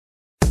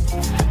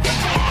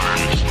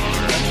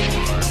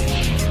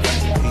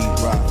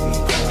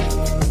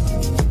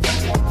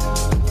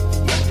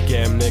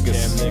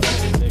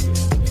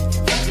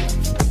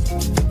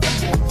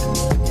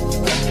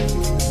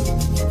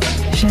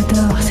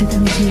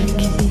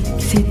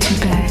c'est too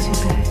bad.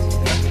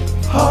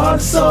 Heart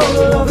and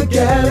soul of the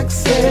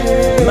galaxy.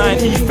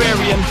 90s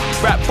variant,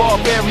 rap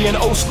barbarian,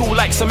 old school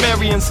like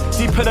Sumerians,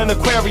 deeper than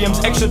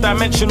aquariums, extra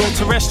dimensional,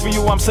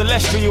 terrestrial, I'm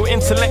celestial,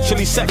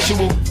 intellectually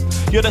sexual.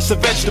 You're just a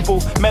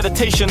vegetable,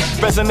 meditation,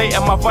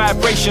 resonating my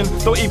vibration.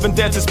 Don't even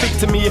dare to speak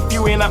to me if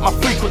you ain't at my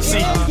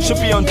frequency.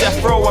 Should be on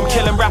death row, I'm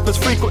killing rappers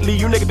frequently.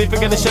 You niggas be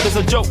thinking this shit is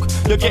a joke.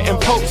 You're getting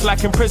poked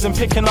like in prison,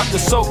 picking up the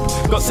soap.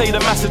 Got say the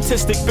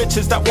masochistic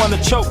bitches that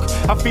wanna choke.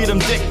 I feed them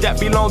dick that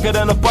be longer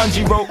than a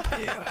bungee rope.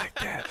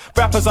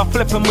 Rappers are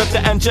flipping with the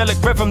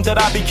angelic rhythm that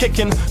I be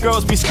kicking.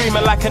 Girls be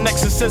screaming like an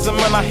exorcism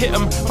when I hit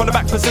them. From the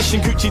back position,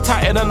 Gucci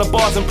tighter than the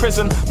bars in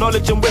prison.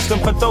 Knowledge and wisdom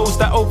for those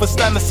that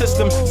overstand the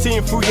system.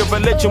 Seeing through your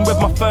religion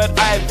with my third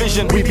eye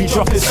vision. We be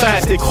dropping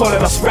science, they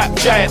calling us rap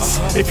giants.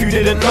 If you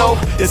didn't know,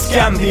 it's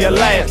G.A.M the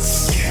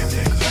Alliance.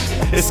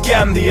 It's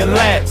G.A.M the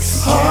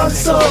Alliance. Heart and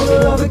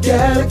soul of the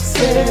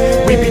galaxy.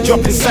 We be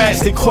dropping science,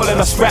 they calling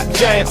us rap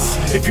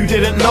giants. If you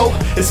didn't know,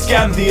 it's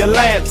G.A.M the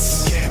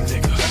Alliance.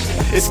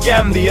 It's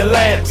G.A.M the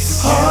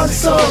Alliance. Heart and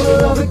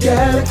soul of the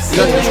galaxy.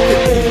 London's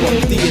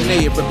cryptic,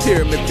 DNA of a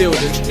pyramid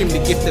builder, extremely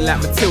gifted like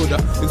Matilda,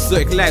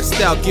 exotic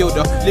lifestyle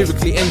gilder,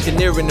 lyrically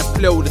engineering the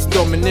flow that's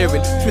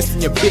domineering,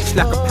 twisting your bitch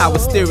like a power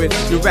steering.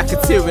 Your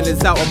racketeering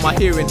is out of my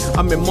hearing.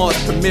 I'm in Mars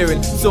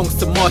premiering songs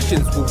to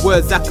Martians with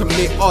words that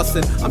commit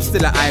arson. I'm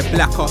still an eye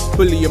blacker,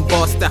 bully and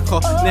bar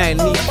stacker, 9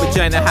 leaf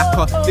vagina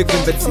hacker,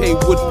 digging vitae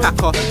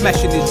woodpacker,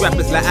 mashing these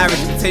rappers like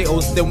Irish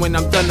potatoes. Then when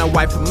I'm done I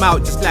wipe them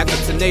out just like a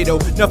tornado.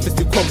 Nothing's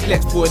too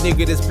complex for a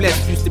nigga that's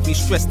blessed. Used to be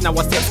stressed, now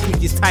I set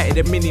squeakies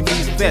tighter than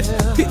mini-me's vest.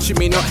 Picture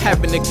me not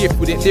having a gift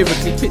with it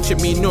lyrically. Picture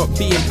me not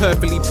being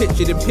perfectly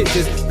pictured in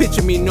pictures.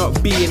 Picture me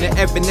not being the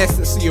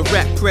evanescence of your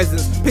rap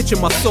presence. Picture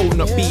my soul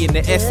not being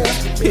the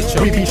essence.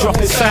 Picture we be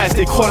dropping science,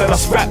 they calling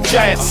us rap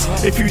giants.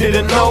 If you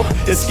didn't know,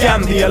 it's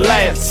G.A.M the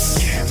Alliance.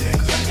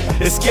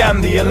 It's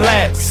G.A.M the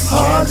Alliance.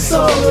 Heart and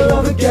soul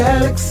of the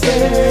galaxy.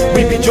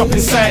 We be dropping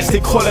science, they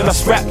calling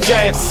us rap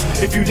giants.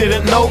 If you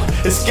didn't know,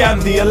 it's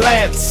G.A.M the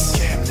Alliance.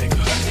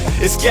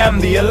 It's G.A.M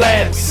the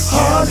Alliance.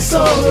 Heart and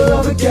soul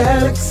of the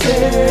galaxy.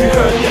 You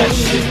heard that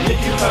shit,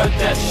 yeah, you heard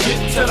that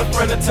shit. Tell a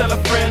friend and tell a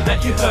friend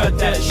that you heard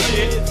that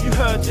shit. You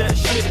heard that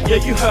shit,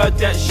 yeah, you heard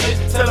that shit.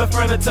 Tell a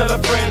friend and tell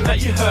a friend that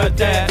you heard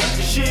that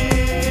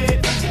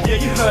shit. Yeah,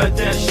 you heard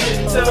that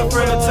shit. Tell a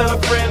friend and tell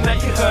a friend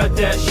that you heard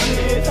that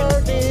shit.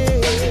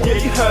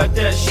 Yeah, you heard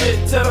that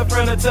shit. Tell a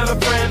friend and tell a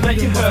friend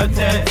that you heard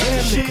that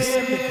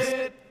shit.